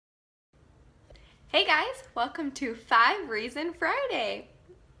Hey guys, welcome to 5 Reason Friday.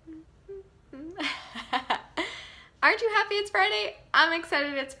 Aren't you happy it's Friday? I'm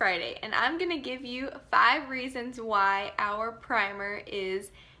excited it's Friday, and I'm gonna give you 5 reasons why our primer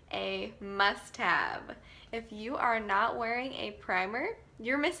is a must-have. If you are not wearing a primer,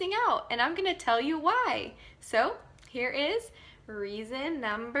 you're missing out, and I'm gonna tell you why. So here is reason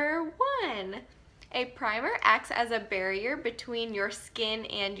number 1. A primer acts as a barrier between your skin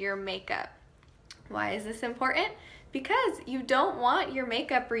and your makeup. Why is this important? Because you don't want your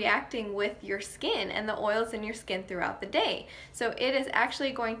makeup reacting with your skin and the oils in your skin throughout the day. So it is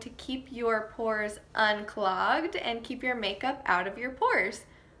actually going to keep your pores unclogged and keep your makeup out of your pores.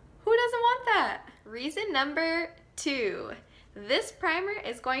 Who doesn't want that? Reason number 2. This primer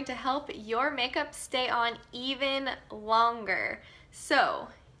is going to help your makeup stay on even longer. So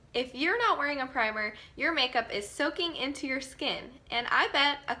if you're not wearing a primer, your makeup is soaking into your skin, and I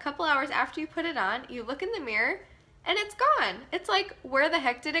bet a couple hours after you put it on, you look in the mirror and it's gone. It's like, where the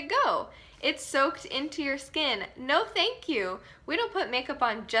heck did it go? It's soaked into your skin. No thank you. We don't put makeup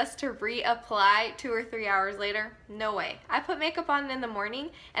on just to reapply 2 or 3 hours later. No way. I put makeup on in the morning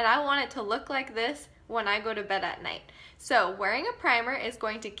and I want it to look like this when I go to bed at night. So wearing a primer is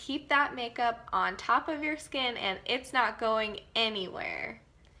going to keep that makeup on top of your skin and it's not going anywhere.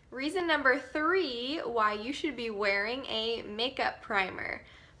 Reason number 3 why you should be wearing a makeup primer.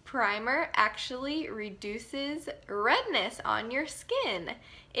 Primer actually reduces redness on your skin.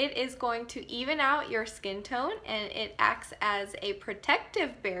 It is going to even out your skin tone and it acts as a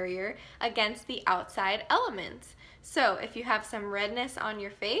protective barrier against the outside elements. So if you have some redness on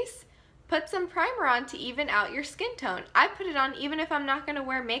your face, put some primer on to even out your skin tone. I put it on even if I'm not going to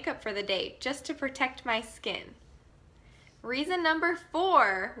wear makeup for the day, just to protect my skin. Reason number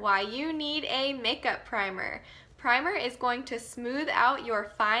 4 why you need a makeup primer. Primer is going to smooth out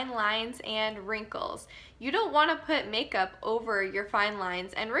your fine lines and wrinkles. You don't want to put makeup over your fine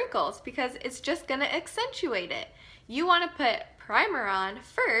lines and wrinkles because it's just going to accentuate it. You want to put primer on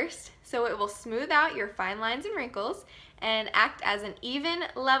first so it will smooth out your fine lines and wrinkles and act as an even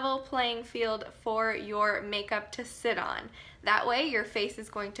level playing field for your makeup to sit on. That way your face is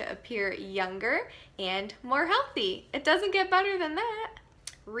going to appear younger and more healthy. It doesn't get better than that.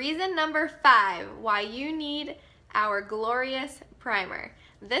 Reason number 5 why you need our glorious primer.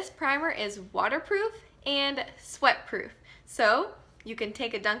 This primer is waterproof and sweat-proof. So you can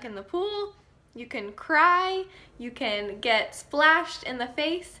take a dunk in the pool, you can cry, you can get splashed in the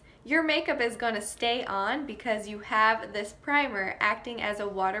face. Your makeup is going to stay on because you have this primer acting as a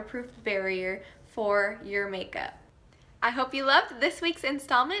waterproof barrier for your makeup. I hope you loved this week's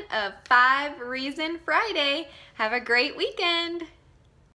installment of 5 Reason Friday. Have a great weekend!